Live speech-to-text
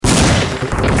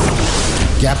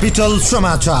Capital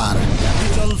समाचार।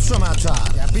 Capital समाचार।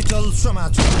 Capital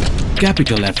समाचार।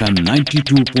 कैपिटल FM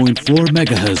 92.4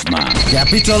 मेगाहर्ज मा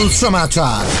कैपिटल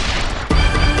समाचार।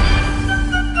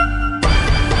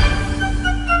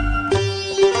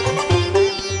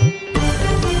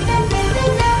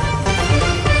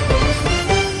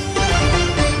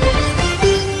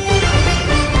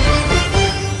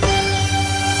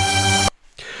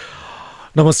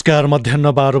 नमस्कार, मध्याह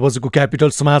 12 बजेको क्यापिटल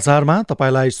समाचारमा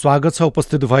तपाईलाई स्वागत छ।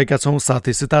 उपस्थित भएका छौं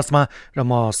साथी सितासमा र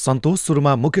म सन्तोष।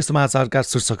 सुरुमा मुख्य समाचारका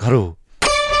शीर्षकहरू।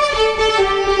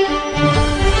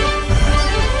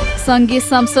 संघीय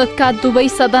संसदका दुवै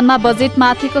सदनमा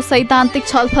बजेटमाथिको सैद्धान्तिक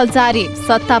छलफल जारी।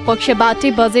 सत्ता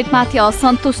पक्षबाटै बजेटमाथि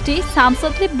असन्तुष्टि,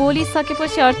 सांसदले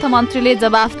बोलिसकेपछि अर्थमन्त्रीले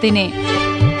जवाफ दिने।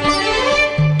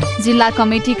 जिल्ला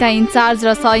कमिटिका इन्चार्ज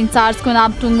र सहइन्चार्जको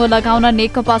नाम टुङ्गो लगाउन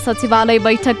नेकपा सचिवालय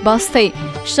बैठक बस्दै।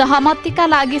 सहमतिका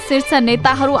लागि शीर्ष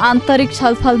नेताहरू आन्तरिक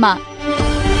छलफलमा।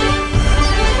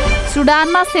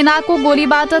 सुडानमा सेनाको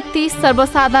गोलीबाट 30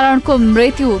 सर्वसाधारणको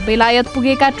मृत्यु। बेलायत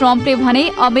पुगेका ट्रम्पले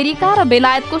भने अमेरिका र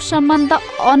बेलायतको सम्बन्ध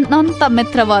अनन्त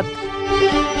मित्रवत।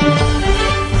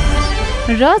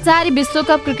 र जारी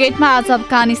विश्वकप क्रिकेटमा आज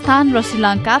अफगानिस्तान र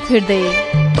Sri Lanka फिर्दै।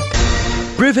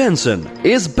 Prevention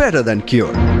is better than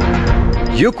cure.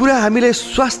 यो कुरा हामीले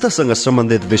स्वास्थ्यसँग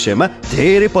सम्बन्धित विषयमा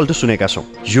धेरै पल्ट सुनेका छौं।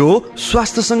 यो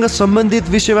स्वास्थ्यसँग सम्बन्धित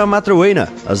विषयमा मात्र होइन,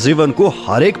 जीवनको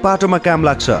हरेक पाटोमा काम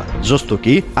लाग्छ, जस्तो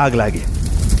कि आगलागी।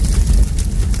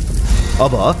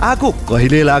 अब आगो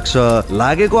कहिले लाग्छ,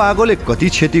 लागेको आगोले कति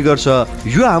क्षति गर्छ,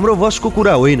 यो हाम्रो वशको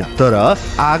कुरा होइन। तर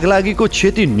आगलागीको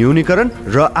क्षति न्यूनीकरण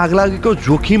र आगलागीको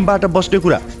जोखिमबाट बस्ने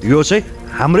कुरा, यो चाहिँ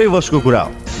हाम्रै वशको कुरा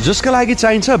हो, जसका लागि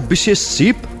चाहिन्छ विशेष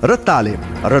सिप र तालिम।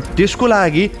 र त्यसको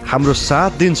लागि हाम्रो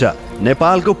साथ दिन्छ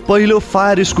नेपालको पहिलो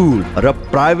फायर स्कुल र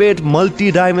private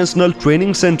multi dimensional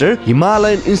training centre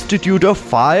Himalayan institute of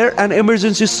fire and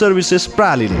emergency services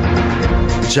प्रालिले,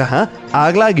 जहाँ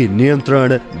आगलागी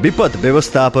नियन्त्रण, विपद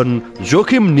व्यवस्थापन,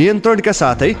 जोखिम नियन्त्रणका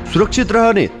साथै सुरक्षित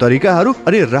रहने तरिकाहरू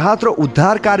अनि राहत र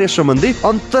उद्धार कार्य सम्बन्धी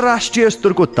अन्तर्राष्ट्रिय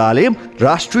स्तरको तालिम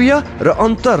राष्ट्रिय र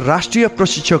अन्तर्राष्ट्रिय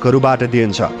प्रशिक्षकहरूबाट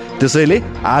दिइन्छ। त्यसैले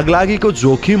आगलागीको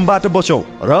जोखिमबाट बचौं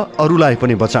र अरूलाई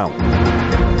पनि बचाऊ।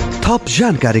 थप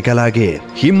जानकारीका लागि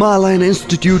Himalayan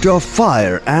institute of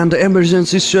fire and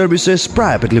emergency services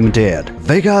private limited,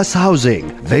 Vegas housing,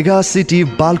 Vegas city,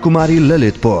 Balkumari,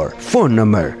 Lalitpur. Phone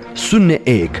number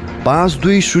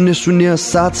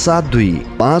 01-5200-772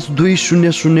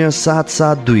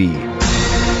 5200-772।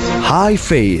 हाई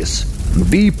फेस,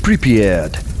 be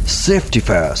prepared, safety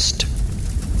first.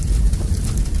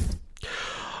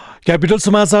 Capital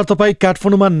समाचार तपाईँ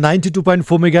काठमाडौँमा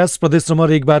 92.4 मेगाहर्ज, प्रदेश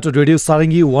नम्बर 1बाट रेडियो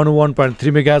सारङ्गी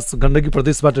 101.3 मेगाहर्ज, गण्डकी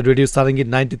प्रदेशबाट रेडियो सारङ्गी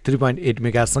 93.8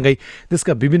 मेगाहर्जसँगै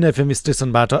त्यसका विभिन्न एफएम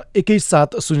स्टेसनबाट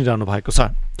एकैसाथ सुनिरहनु भएको छ।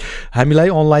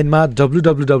 हामीलाई अनलाइनमा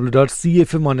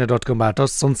www.cfmania.com बाट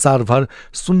संसारभर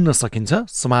सुन्न सकिन्छ।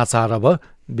 समाचार अब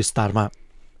विस्तारमा।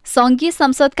 संघीय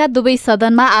संसदका दुवै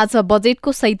सदनमा आज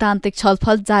बजेटको सैद्धान्तिक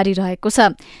छलफल जारी रहेको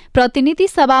छ। प्रतिनिधि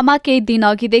सभामा केही दिन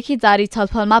अघिदेखि जारी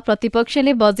छलफलमा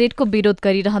प्रतिपक्षले बजेटको विरोध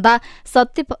गरिरहँदा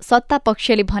सत्ता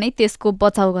पक्षले भने त्यसको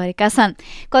बचाउ गरेका छन्।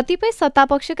 कतिपय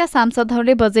सत्तापक्षका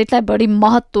सांसदहरूले बजेटलाई बढी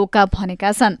महत्त्वका भनेका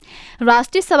छन्।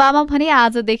 राष्ट्रिय सभामा भने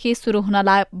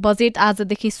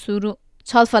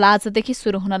छलफल आजदेखि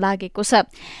सुरु हुन लागेको छ।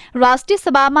 राष्ट्रिय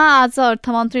सभामा आज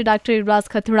अर्थमन्त्री डाक्टर युवराज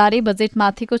खतिवड़ाले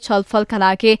बजेटमाथिको छलफलका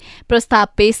लागि प्रस्ताव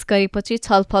पेश गरेपछि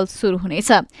छलफल सुरु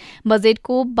हुनेछ।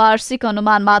 बजेटको वार्षिक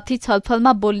अनुमानमाथि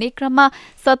छलफलमा बोल्ने क्रममा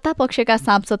सत्तापक्षका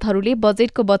सांसदहरूले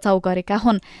बजेटको बचाउ गरेका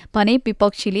हुन् भने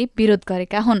विपक्षीले विरोध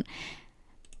गरेका हुन्।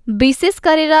 विशेष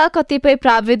गरेर कतिपय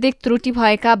प्राविधिक त्रुटि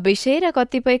भएका विषय र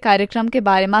कतिपय कार्यक्रमकै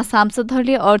बारेमा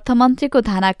सांसदहरूले अर्थमन्त्रीको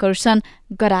ध्यानाकर्षण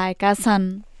गराएका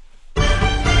छन्।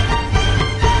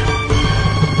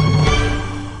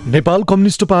 नेपाल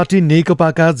कम्युनिस्ट पार्टी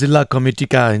नेकपाका जिल्ला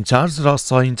कमिटिका इन्चार्ज र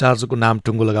सहइन्चार्जको नाम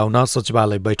टुङ्गो लगाउन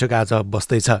सचिवालय बैठक आज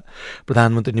बस्दैछ।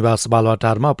 प्रधानमन्त्री निवास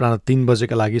बालुवाटारमा अपराह्न 3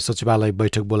 बजेका लागि सचिवालय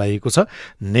बैठक बोलाइएको छ।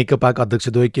 नेकपाका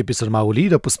अध्यक्षद्वय केपी शर्मा ओली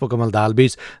र पुष्पकमल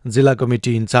दाहालबीच जिल्ला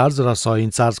कमिटी इन्चार्ज र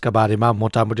सहइन्चार्जका बारेमा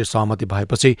मोटामोटी सहमति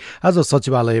भएपछि आज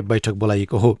सचिवालय बैठक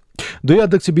बोलाइएको हो। दुई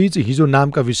अध्यक्षबीच हिजो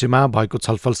नामका विषयमा भएको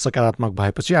छलफल सकारात्मक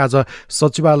भएपछि आज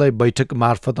सचिवालय बैठक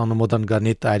मार्फत अनुमोदन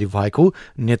गर्ने तयारी भएको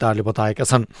नेताहरूले बताएका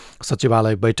छन्।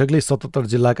 सचिवालय बैठकले 77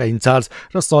 जिल्लाका इन्चार्ज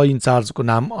र सहइन्चार्जको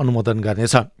नाम अनुमोदन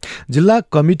गर्नेछ। जिल्ला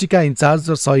कमिटिका इन्चार्ज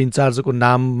र सहइन्चार्जको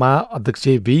नाममा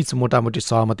अध्यक्षबीच मोटामोटी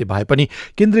सहमति भए पनि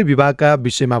केन्द्रीय विभागका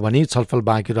विषयमा भने छलफल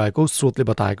बाँकी रहेको स्रोतले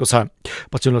बताएको छ।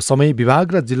 पछिल्लो समय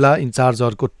विभाग र जिल्ला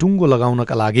इन्चार्जहरूको टुङ्गो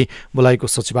लगाउनका लागि बोलाएको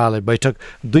सचिवालय बैठक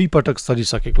 2 पटक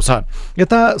सरिसकेको छ। छ।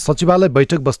 यता सचिवालय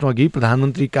बैठक बस्नुअघि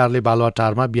प्रधानमन्त्री कार्यालय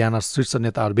बालुवाटारमा बिहान शीर्ष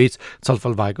नेताहरूबीच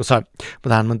छलफल भएको छ।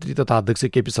 प्रधानमन्त्री तथा अध्यक्ष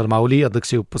केपी शर्मा ओली,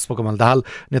 अध्यक्ष पुष्पकमल दाहाल,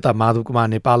 नेता माधव कुमार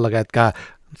नेपाल लगायतका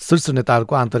शीर्ष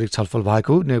नेताहरूको आन्तरिक छलफल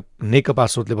भएको नेकपा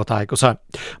स्रोतले बताएको छ।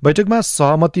 बैठकमा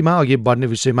सहमतिमा अघि बढ्ने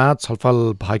विषयमा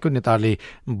छलफल भएको नेताहरूले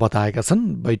बताएका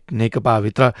छन्।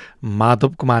 नेकपाभित्र माधव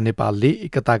कुमार नेपालले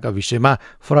एकताका विषयमा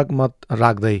फरक मत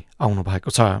राख्दै आउनु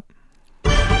भएको छ।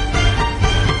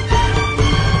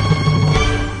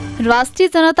 राष्ट्रिय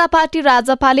जनता पार्टी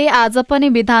राजपाले आज पनि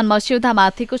विधान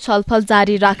मस्यौदामाथिको छलफल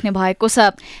जारी राख्ने भएको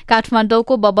छ।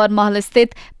 काठमाडौँको बबर महल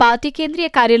स्थित पार्टी केन्द्रीय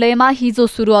कार्यालयमा हिजो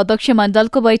सुरु अध्यक्ष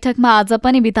मण्डलको बैठकमा आज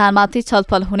पनि विधानमाथि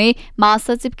छलफल हुने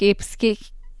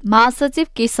महासचिव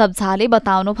केशव झाले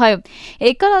बताउनुभयो।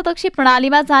 एकल अध्यक्ष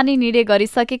प्रणालीमा जाने निर्णय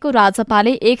गरिसकेको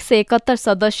राजपाले 171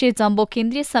 सदस्यीय जम्बो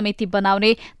केन्द्रीय समिति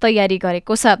बनाउने तयारी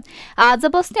गरेको छ। आज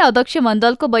बस्ने अध्यक्ष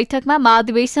मण्डलको बैठकमा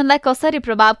महाधिवेशनलाई कसरी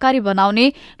प्रभावकारी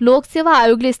बनाउने, लोकसेवा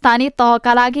आयोगले स्थानीय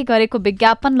तहका लागि गरेको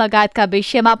विज्ञापन लगायतका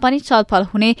विषयमा पनि छलफल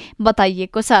हुने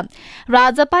बताइएको छ।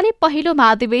 राजपाले पहिलो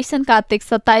महाधिवेशन कार्तिक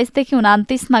 27 देखि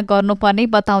 29 गर्नुपर्ने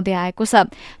बताउँदै आएको छ।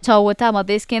 6 वटा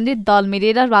मधेस केन्द्रित दल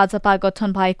मिलेर राजपा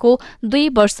गठन भएको 2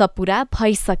 वर्ष पूरा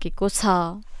भइसकेको छ।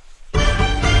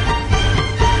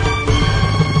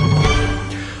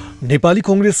 नेपाली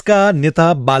कांग्रेसका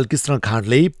नेता बालकृष्ण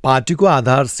खाँडले पार्टीको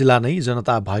आधारशिला नै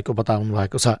जनता भएको बताउनु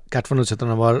भएको छ। काठमाडौँ क्षेत्र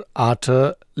नम्बर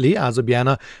 8ले आज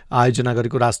बिहान आयोजना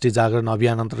गरेको राष्ट्रिय जागरण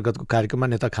अभियान अन्तर्गतको कार्यक्रममा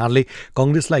नेता खाँडले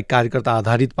कांग्रेसलाई कार्यकर्ता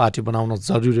आधारित पार्टी बनाउन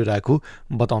जरुरी रहेको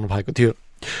बताउनु भएको थियो।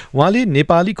 उहाँले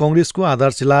नेपाली कांग्रेसको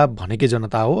आधारशिला भनेकै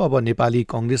जनता हो, अब नेपाली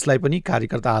कांग्रेसलाई पनि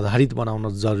कार्यकर्ता आधारित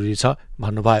बनाउन जरुरी छ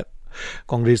भन्नुभयो।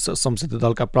 कांग्रेस संसदीय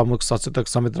दलका प्रमुख सचेतक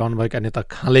समेत रहनुभएका नेता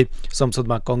खाँले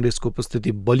संसदमा कांग्रेसको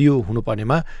उपस्थिति बलियो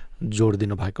हुनुपर्नेमा जोड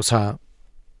दिनुभएको छ।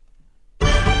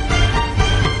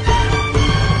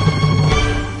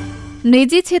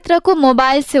 निजी क्षेत्रको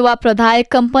मोबाइल सेवा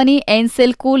प्रदायक कम्पनी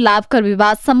एनसेलको लाभकर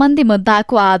विवाद सम्बन्धी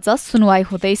मुद्दाको आज सुनवाई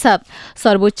हुँदैछ।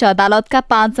 सर्वोच्च अदालतका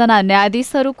 5 जना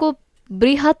न्यायाधीशहरूको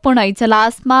बृहत्पूर्ण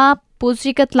इजलासमा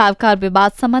पुँजीगत लाभकार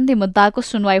विवाद सम्बन्धी मुद्दाको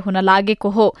सुनवाई हुन लागेको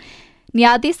हो।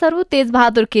 न्यायाधीशहरू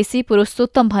तेजबहादुर केसी,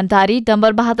 पुरुषोत्तम भण्डारी,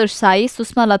 डम्बरबहादुर साई,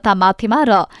 सुषमा लता माथिमा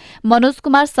र मनोज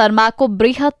कुमार शर्माको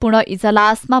बृहत्पूर्ण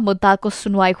इजलासमा मुद्दाको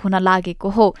सुनवाई हुन लागेको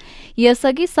हो।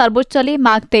 यसअघि सर्वोच्चले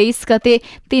माघ 23 गते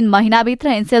 3 महिनाभित्र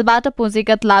एनसेलबाट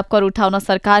पुँजीगत लाभ कर उठाउन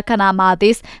सरकारका नाम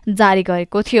आदेश जारी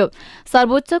गरेको थियो।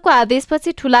 सर्वोच्चको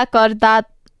आदेशपछि ठूला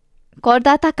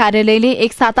करदाता कार्यालयले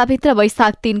एक साताभित्र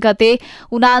वैशाख 3 गते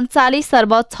 39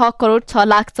 अर्ब 6 करोड़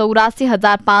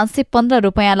 6,84,515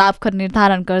 रुपियाँ लाभ कर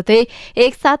निर्धारण गर्दै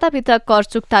एक साताभित्र कर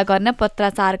चुक्ता गर्न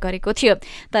पत्राचार गरेको थियो।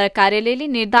 तर कार्यालयले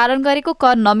निर्धारण गरेको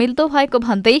कर नमिल्दो भएको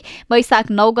भन्दै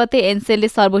वैशाख 9 गते एनसेलले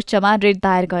सर्वोच्चमा रिट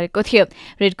दायर गरेको थियो।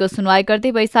 रिटको सुनवाई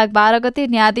गर्दै वैशाख 12 गते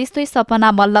न्यायाधीश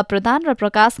सपना मल्ल प्रधान र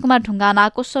प्रकाश कुमार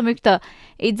ढुङ्गानाको संयुक्त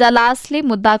इजलासले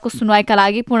मुद्दाको सुनवाईका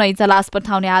लागि पूर्ण इजलास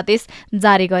पठाउने आदेश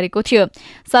जारी गरेको थियो।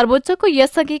 सर्वोच्चको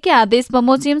यसअघिकै आदेश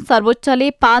बमोजिम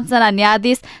सर्वोच्चले 5 जना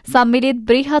न्यायाधीश सम्मिलित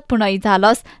बृहत्पूर्ण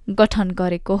इजलास गठन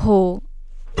गरेको हो।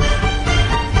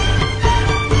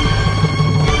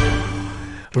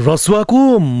 रसुवाको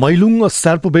मैलुङ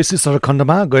स्यार्पोबेसी सडक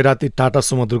खण्डमा गैराती टाटा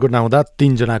सुमो दुर्घटना हुँदा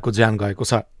 3 जनाको ज्यान गएको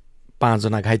छ। 5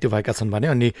 जना घाइते भएका छन् भने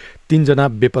अन्य 3 जना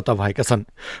बेपत्ता भएका छन्।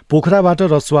 पोखराबाट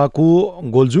रसुवाको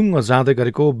गोलजुङ जाँदै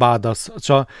गरेको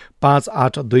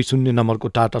 5820 नम्बरको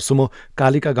टाटा सुमो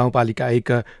कालिका गाउँपालिका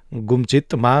 1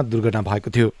 गुम्चितमा दुर्घटना भएको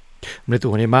थियो। मृत्यु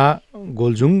हुनेमा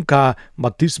गोलजुङका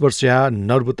 32 वर्षीय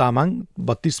नर्बु तामाङ,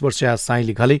 32 वर्षीय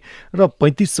साइली घले र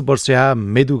 35 वर्षीय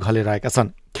मेदु घले रहेका छन्।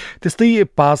 त्यस्तै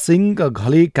पासिङ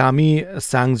घले, कामी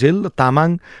साङजेल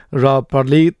तामाङ र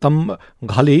प्रलेतम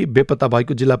घले बेपत्ता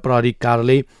भएको जिल्ला प्रहरी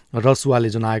कार्यालय रसुवाले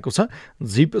जनाएको छ।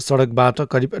 जीप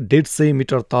सडकबाट करिब 150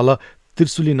 मिटर तल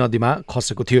त्रिशुली नदीमा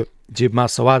खसेको थियो। जीपमा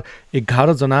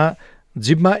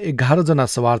 11 जना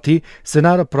सवार थिए।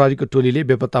 सेना र प्रहरीको टोलीले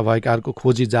बेपत्ता भएकाहरूको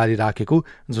खोजी जारी राखेको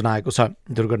जनाएको छ।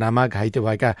 दुर्घटनामा घाइते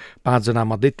भएका 5 जना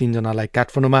मध्ये 3 जनालाई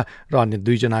काठमाडौँमा र अन्य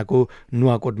 2 जनाको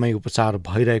नुवाकोटमै उपचार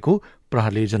भइरहेको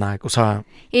प्रहरीले जनाएको छ।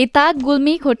 यता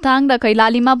गुल्मी, खोटाङ र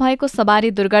कैलालीमा भएको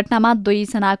सवारी दुर्घटनामा 2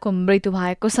 जनाको मृत्यु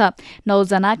भएको छ। 9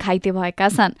 जना घाइते भएका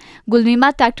छन्। गुल्मीमा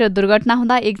ट्र्याक्टर दुर्घटना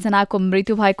हुँदा 1 जनाको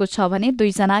मृत्यु भएको छ भने 2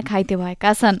 जना घाइते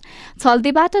भएका छन्।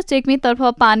 छल्दीबाट चेकमीतर्फ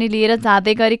पानी लिएर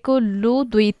जाँदै गरेको लु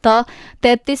 2 त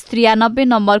 3393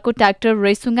 नम्बरको ट्र्याक्टर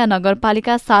रेसुङ्गा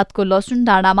नगरपालिका 7 को लसुन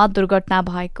डाँडामा दुर्घटना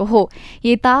भएको हो।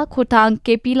 यता खोटाङ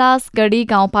केपिलासगढी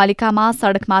गाउँपालिकामा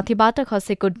सडकमाथिबाट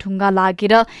खसेको ढुङ्गा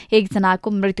लागेर 1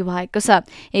 जनाको मृत्यु भएको छ।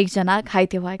 1 जना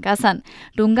घाइते भएका छन्।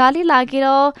 ढुङ्गाले लागेर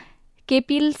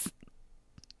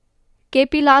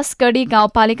केपिलासगढी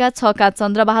गाउँपालिका 6 का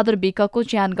चन्द्रबहादुर विकको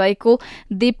ज्यान गएको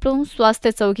दिप्लुङ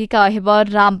स्वास्थ्य चौकीका अहेबर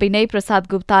राम विनय प्रसाद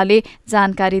गुप्ताले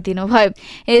जानकारी दिनुभयो।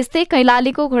 यस्तै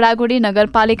कैलालीको घोडाघोडी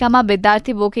नगरपालिकामा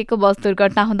विद्यार्थी बोकेको बस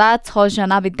दुर्घटना हुँदा 6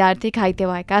 जना विद्यार्थी घाइते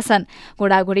भएका छन्।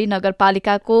 घोडाघोडी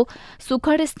नगरपालिकाको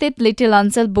सुखड स्थित लिटिल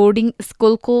अञ्चल बोर्डिङ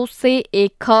स्कुलको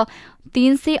C1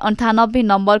 398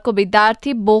 नम्बरको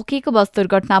विद्यार्थी बोकेको बस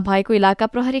दुर्घटना भएको इलाका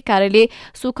प्रहरी कार्यालय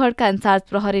सुखडका इन्चार्ज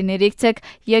प्रहरी निरीक्षक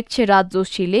यक्षराज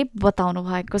जोशीले बताउनु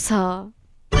भएको छ।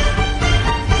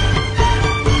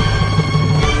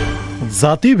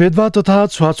 जाति भेदभाव तथा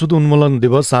छुवाछुत उन्मूलन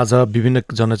दिवस आज विभिन्न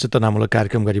जनचेतनामूलक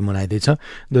कार्यक्रम गरी मनाइँदैछ।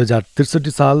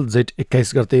 2063 साल जेठ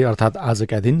 21 गते अर्थात्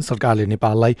आजका दिन सरकारले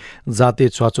नेपाललाई जातीय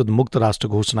छुवाछुत मुक्त राष्ट्र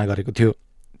घोषणा गरेको थियो।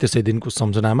 त्यसै दिनको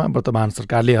सम्झनामा वर्तमान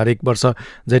सरकारले हरेक वर्ष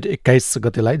जेठ 21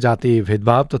 गतेलाई जातीय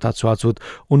भेदभाव तथा छुवाछुत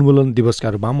उन्मूलन दिवसका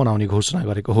रूपमा मनाउने घोषणा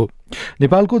गरेको हो।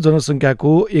 नेपालको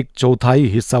जनसङ्ख्याको 1/4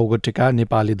 हिस्सा ओगटेका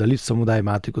नेपाली दलित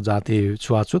समुदायमाथिको जातीय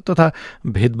छुवाछुत तथा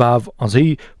भेदभाव अझै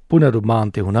पूर्ण रूपमा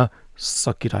अन्त्य हुन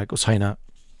सकिरहेको छैन।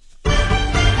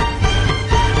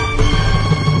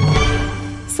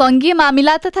 संघीय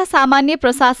मामिला तथा सामान्य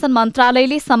प्रशासन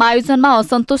मन्त्रालयले समायोजनमा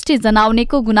असन्तुष्टि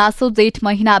जनाउनेको गुनासो जेठ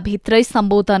महिनाभित्रै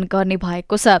सम्बोधन गर्ने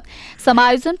भएको छ।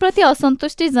 समायोजनप्रति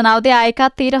असन्तुष्टि जनाउँदै आएका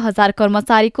 13,000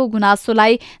 कर्मचारीको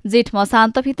गुनासोलाई जेठ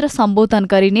मसान्तभित्र सम्बोधन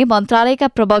गरिने मन्त्रालयका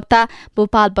प्रवक्ता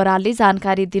भूपाल बरालले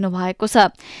जानकारी दिनुभएको छ।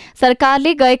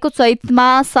 सरकारले गएको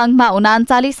चैतमा संघमा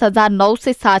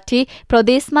 39,960,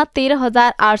 प्रदेशमा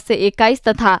 13,821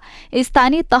 तथा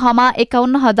स्थानीय तहमा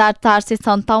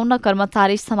 51,457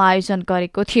 कर्मचारी समायोजन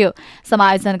गरेको थियो।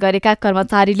 समायोजन गरेका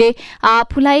कर्मचारीले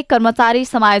आफूलाई कर्मचारी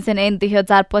समायोजन ऐन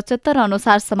 2075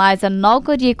 अनुसार समायोजन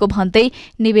नगरिएको भन्दै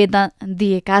निवेदन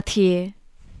दिएका थिए।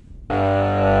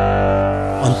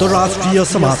 अन्तर्राष्ट्रिय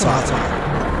समाचार।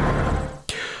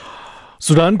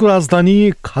 सुडानको राजधानी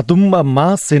खार्तुममा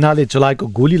सेनाले चलाएको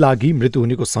गोली लागि मृत्यु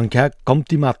हुनेको संख्या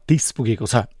कम्तीमा 30 पुगेको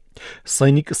छ।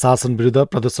 सैनिक शासन विरुद्ध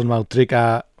प्रदर्शनमा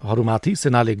उत्रेकाहरूमाथि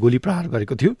सेनाले गोली प्रहार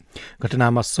गरेको थियो।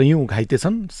 घटनामा सयौं घाइते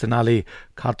छन्। सेनाले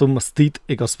खार्तुम स्थित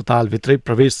एक अस्पतालभित्रै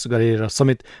प्रवेश गरेर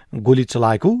समेत गोली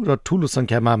चलाएको र ठूलो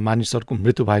संख्यामा मानिसहरूको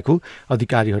मृत्यु भएको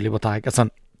अधिकारीहरूले बताएका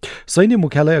छन्। सैन्य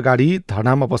मुख्यालय अगाडि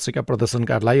धरनामा बसेका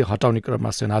प्रदर्शनकारीलाई हटाउने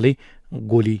क्रममा सेनाले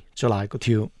गोली चलाएको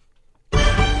थियो।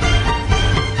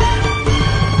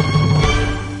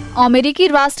 अमेरिकी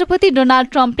राष्ट्रपति डोनाल्ड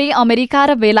ट्रम्पले अमेरिका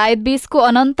र बेलायत बीचको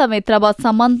अनन्त मित्रवत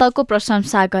सम्बन्धको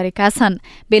प्रशंसा गरेका छन्।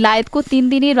 बेलायतको 3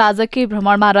 दिने राजकीय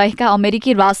भ्रमणमा रहेका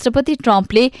अमेरिकी राष्ट्रपति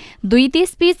ट्रम्पले दुई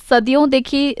देशबीच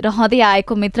सदियौंदेखि रहँदै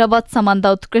आएको मित्रवत सम्बन्ध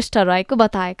उत्कृष्ट रहेको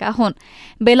बताएका हुन्।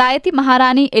 बेलायती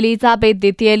महारानी एलिजाबेथ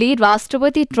द्वितीयले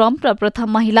राष्ट्रपति ट्रम्प र प्रथम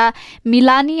महिला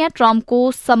मिलानिया ट्रम्पको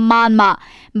सम्मानमा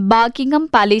बकिङहम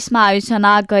प्यालेसमा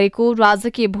आयोजना गरेको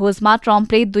राजकीय भोजमा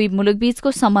ट्रम्पले दुई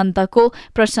मुलुकबीचको सम्बन्धको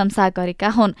प्रशंसा गरेका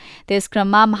हुन्।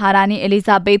 त्यसक्रममा महारानी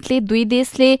एलिजाबेथले दुई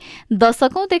देशले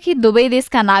दशकौंदेखि दुवै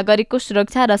देशका नागरिकको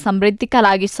सुरक्षा र समृद्धिका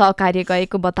लागि सहकार्य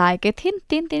गरेको बताएकी थिइन्।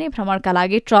 3 दिने भ्रमणका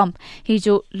लागि ट्रम्प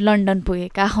हिजो लन्डन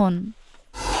पुगेका हुन्।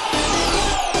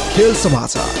 खेल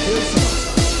समाचार।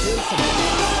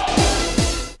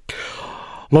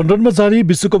 लन्डनमा जारी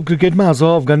विश्वकप क्रिकेटमा आज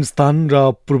अफगानिस्तान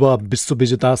र पूर्व विश्व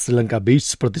विजेता श्रीलङ्का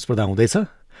बीच प्रतिस्पर्धा हुँदैछ।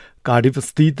 कार्डिफ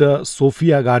स्थित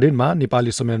सोफिया गार्डनमा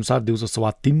नेपाली समयअनुसार दिउँसो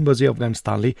 3:15 बजे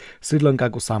अफगानिस्तानले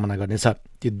श्रीलङ्काको सामना गर्नेछ।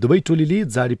 ती दुवै टोलीले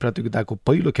जारी प्रतियोगिताको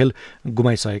पहिलो खेल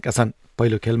गुमाइसकेका छन्।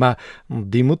 पहिलो खेलमा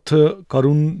दिमुथ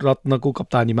करुण रत्नको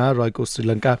कप्तानीमा रहेको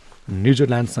श्रीलङ्का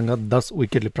न्युजिल्यान्डसँग 10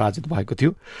 विकेटले पराजित भएको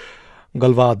थियो।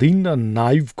 गल्वादिन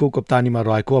नाइभको कप्तानीमा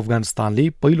रहेको अफगानिस्तानले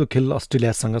पहिलो खेल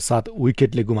अस्ट्रेलियासँग 7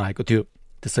 विकेटले गुमाएको थियो।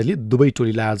 त्यसैले दुवै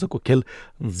टोलीलाई आजको खेल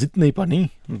जित्नै पर्ने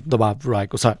दबाव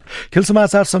रहेको छ। खेल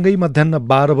समाचारसँगै मध्याह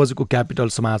 12 बजेको क्यापिटल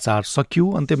समाचार सकियो।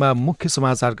 अन्त्यमा मुख्य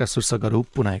समाचारका शीर्षकहरू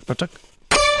पुनः एकपटक।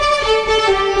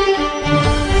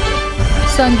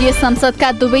 संघीय संसदका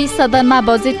दुवै सदनमा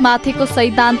बजेटमाथिको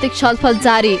सैद्धान्तिक छलफल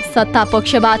जारी। सत्ता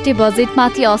पक्षबाट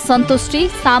बजेटमाथि असन्तुष्टि,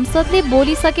 सांसदले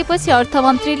बोलिसकेपछि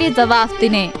अर्थमन्त्रीले जवाफ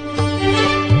दिने।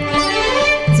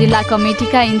 जिल्ला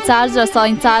कमिटिका इन्चार्ज र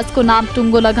सहइन्चार्जको नाम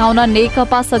टुङ्गो लगाउन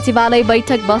नेकपा सचिवालय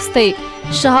बैठक बस्दै।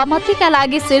 सहमतिका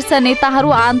लागि शीर्ष नेताहरू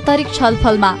आन्तरिक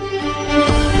छलफलमा।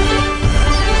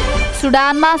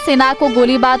 सुडानमा सेनाको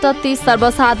गोलीबाट 30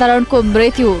 सर्वसाधारणको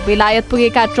मृत्यु। बेलायत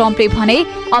पुगेका ट्रम्पले भने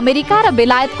अमेरिका र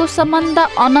बेलायतको सम्बन्ध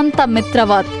अनन्त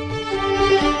मित्रवत।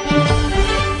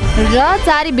 र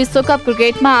जारी विश्वकप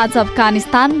क्रिकेटमा आज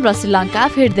अफगानिस्तान र श्रीलङ्का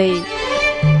भिड्दै।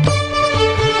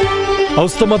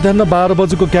 हवस् त मध्याह 12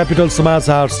 बजेको क्यापिटल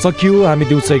समाचार सकियो। हामी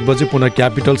दिउँसो 1 बजे पुनः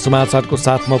क्यापिटल समाचारको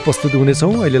साथमा उपस्थित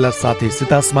हुनेछौँ। अहिलेलाई साथी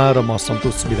सीतास्मा र म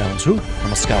सन्तोष बिदा हुन्छु।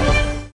 नमस्कार।